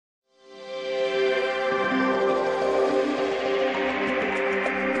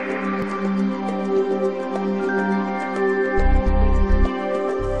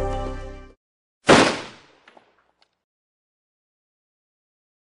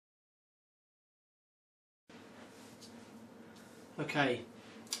Okay,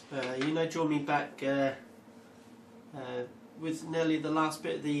 you now draw me back with nearly the last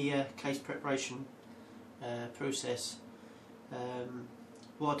bit of the case preparation process.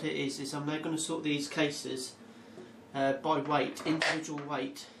 What it is I'm now going to sort these cases by weight, individual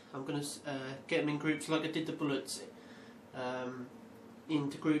weight. I'm going to get them in groups like I did the bullets,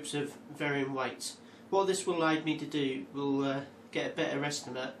 into groups of varying weights. What this will allow me to do will get a better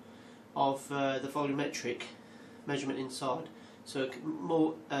estimate of the volumetric measurement inside. So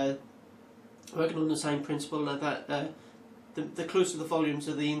more working on the same principle that the closer the volumes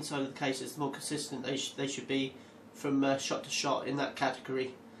of the inside of the cases, the more consistent they should be from shot to shot in that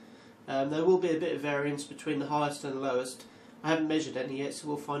category. There will be a bit of variance between the highest and the lowest. I haven't measured any yet, so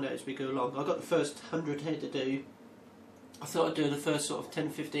we'll find out as we go along. I've got the first 100 here to do. I thought I'd do the first sort of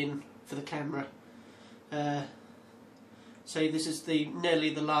 10-15 for the camera. So this is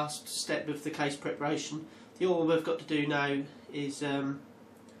nearly the last step of the case preparation. All we've got to do now is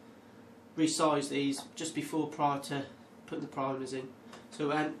resize these just prior to putting the primers in.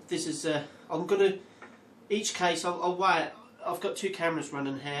 So this is I'm gonna each case I'll weigh it. I've got two cameras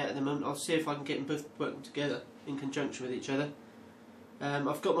running here at the moment. I'll see if I can get them both working together in conjunction with each other.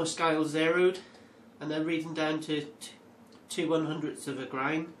 I've got my scales zeroed and they're reading down to 2/100ths of a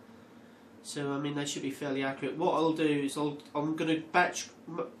grain. So I mean they should be fairly accurate. What I'll do is I'm going to batch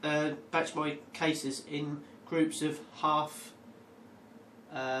my cases in groups of half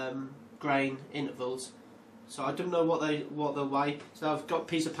grain intervals. So I don't know what they'll weigh. So I've got a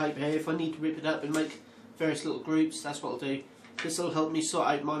piece of paper here. If I need to rip it up and make various little groups, that's what I'll do. This will help me sort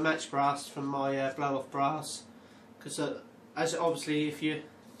out my match brass from my blow off brass. Because as obviously if you're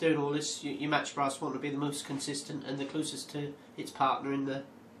doing all this, your match brass want to be the most consistent and the closest to its partner in the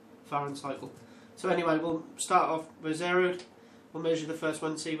firing cycle. So anyway, we'll start off with zeroed. We'll measure the first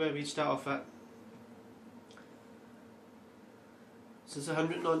one, see where we start off at. So it's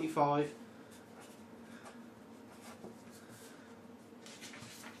 195.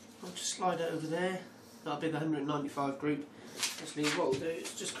 I'll just slide it over there. That'll be the 195 group. Actually, what we'll do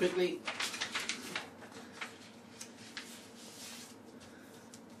is just quickly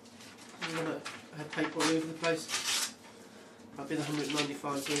I'm going to have paper all over the place. That'll be the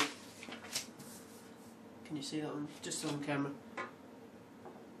 195 group. Can you see that one? Just on camera.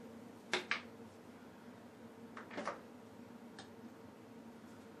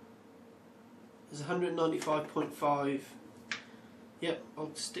 There's 195.5. Yep,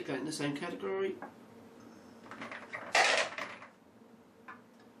 I'll stick that in the same category.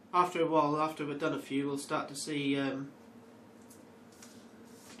 After a while, after we've done a few, we'll start to see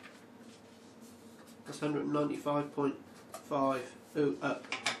that's 195.5. Oh, up.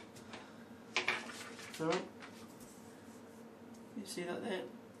 Alright. You see that there?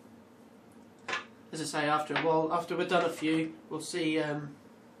 As I say, after a while, after we've done a few, we'll see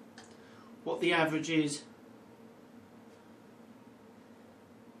what the average is.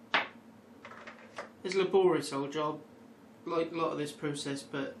 It's a laborious old job, like a lot of this process,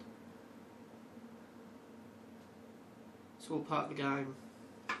 but it's all part of the game.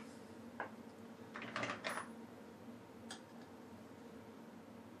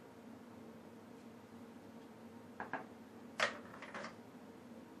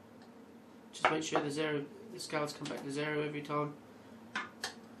 Just make sure the scales come back to zero every time.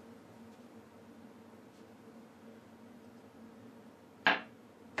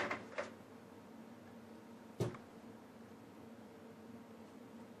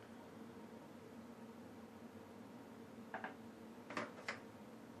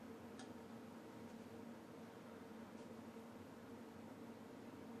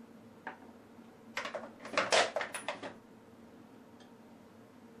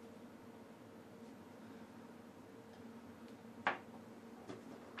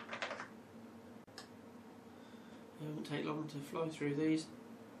 It won't take long to fly through these.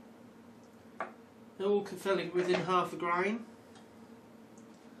 They're all fairly within half a grain.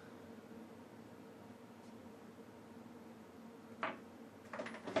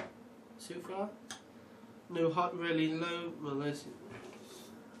 So far, no hot, really low. Well, there's.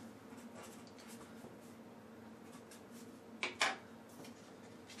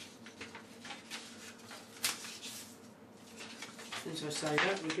 As I say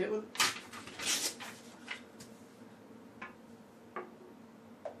that, we get one.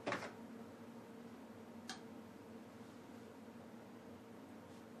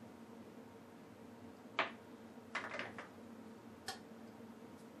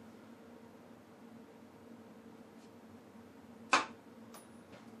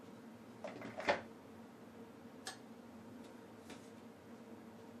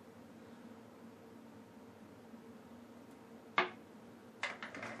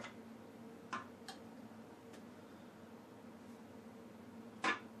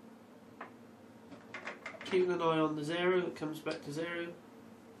 keeping an eye on the zero, it comes back to zero.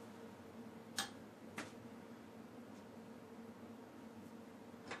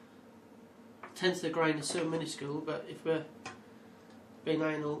 Tenth of the grain is so minuscule, but if we're being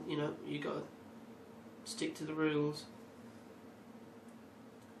anal, you know, you got to stick to the rules.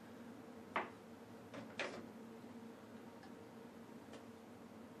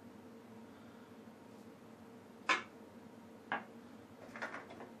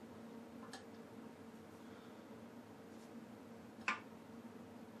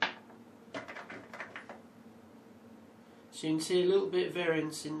 So you can see a little bit of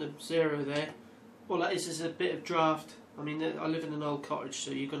variance in the zero there. All that is a bit of draft. I mean, I live in an old cottage,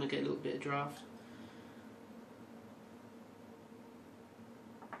 so you're going to get a little bit of draft.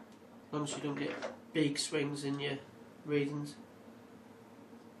 As long as you don't get big swings in your readings.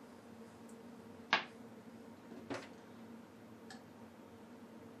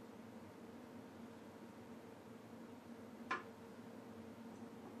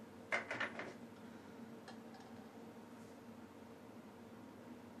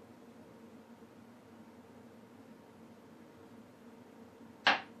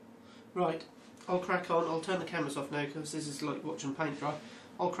 Right, I'll crack on. I'll turn the cameras off now because this is like watching paint dry.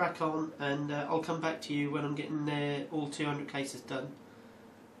 I'll crack on and I'll come back to you when I'm getting all 200 cases done.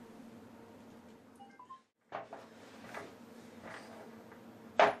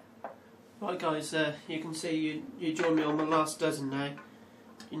 Right guys, you can see you join me on my last dozen now.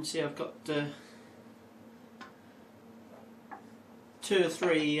 You can see I've got 2 or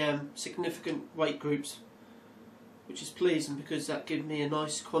 3 significant weight groups, which is pleasing because that gives me a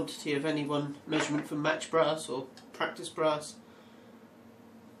nice quantity of any one measurement from match brass or practice brass.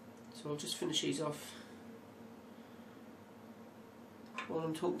 So I'll just finish these off while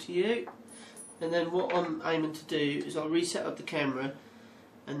I'm talking to you, and then what I'm aiming to do is I'll reset up the camera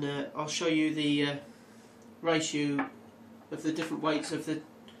and I'll show you the ratio of the different weights of the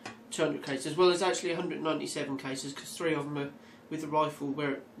 200 cases, as well as actually 197 cases, because 3 of them are with the rifle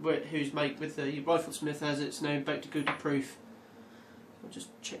whose made with the riflesmith as it's now back to good proof. I'll just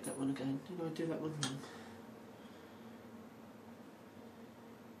check that one again. Did I do that one wrong?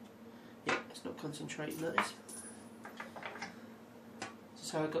 Yeah, it's not concentrating, that is. This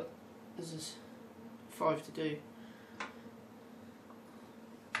is how I got, this is 5 to do.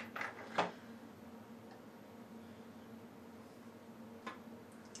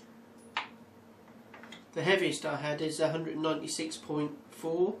 The heaviest I had is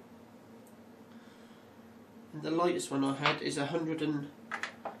 196.4, and the lightest one I had is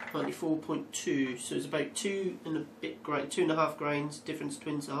 194.2. So it's about 2.5 grains difference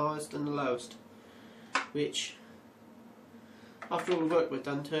between the highest and the lowest. Which, after all the work we've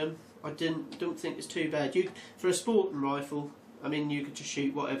done to them, I don't think it's too bad. For a sporting rifle, I mean, you could just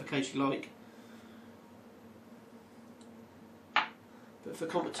shoot whatever case you like. But for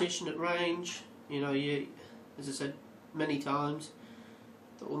competition at range, you know, as I said many times,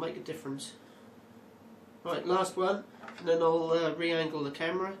 that will make a difference. Right, last one, and then I'll re-angle the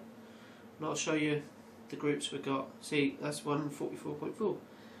camera, and I'll show you the groups we've got. See, that's 144.4.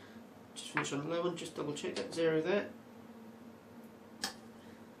 Just finish on the low one, just double check that 0 there.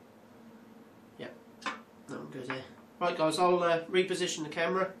 Yep, that one goes there. Right guys, I'll reposition the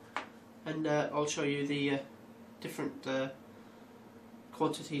camera, and I'll show you the different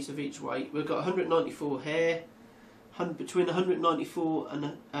quantities of each weight. We've got 194 hair, between 194 and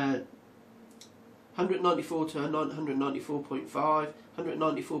 194 to 194.5,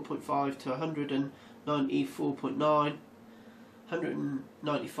 194.5 to 194.9,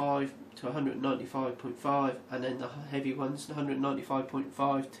 195 to 195.5, and then the heavy ones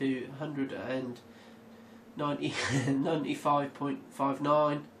 195.5 to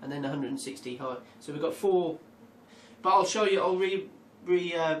 195.59, and then 160 high. So we've got 4, but I'll show you. I'll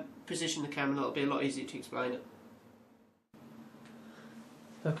position the camera, that'll be a lot easier to explain it.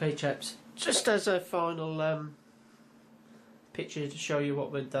 Okay chaps, just as a final picture to show you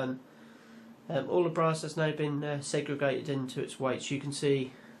what we've done, all the brass has now been segregated into its weights. You can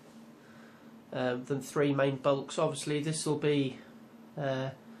see the 3 main bulks. Obviously this will be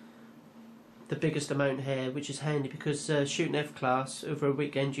the biggest amount here, which is handy because shooting F class over a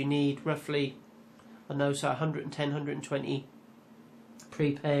weekend you need roughly, I know, so 110, 120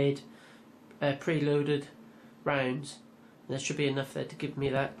 prepaid, preloaded rounds. There should be enough there to give me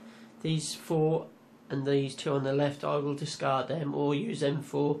that. These 4 and these 2 on the left, I will discard them or use them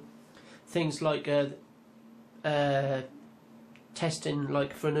for things like testing,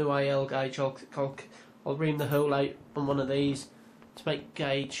 like for a new AL gauge. I'll ream the hole out on one of these to make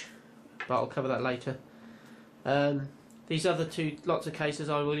gauge, but I'll cover that later. These other 2 lots of cases,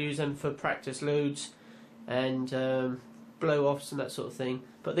 I will use them for practice loads, and blow offs and that sort of thing.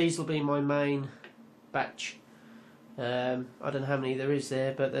 But these will be my main batch. I don't know how many there is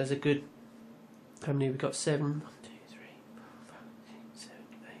there, but there's a good, how many we've got? 7, 1, 2, 3, 4, 5, 6, 7,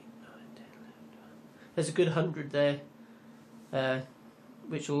 8, 9, 10, 11, 12. There's a good 100 there,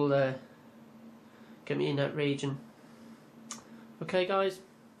 which will get me in that region. Okay guys,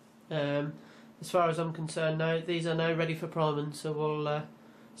 as far as I'm concerned now, these are now ready for priming, so we'll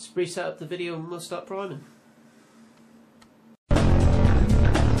reset up the video and we'll start priming.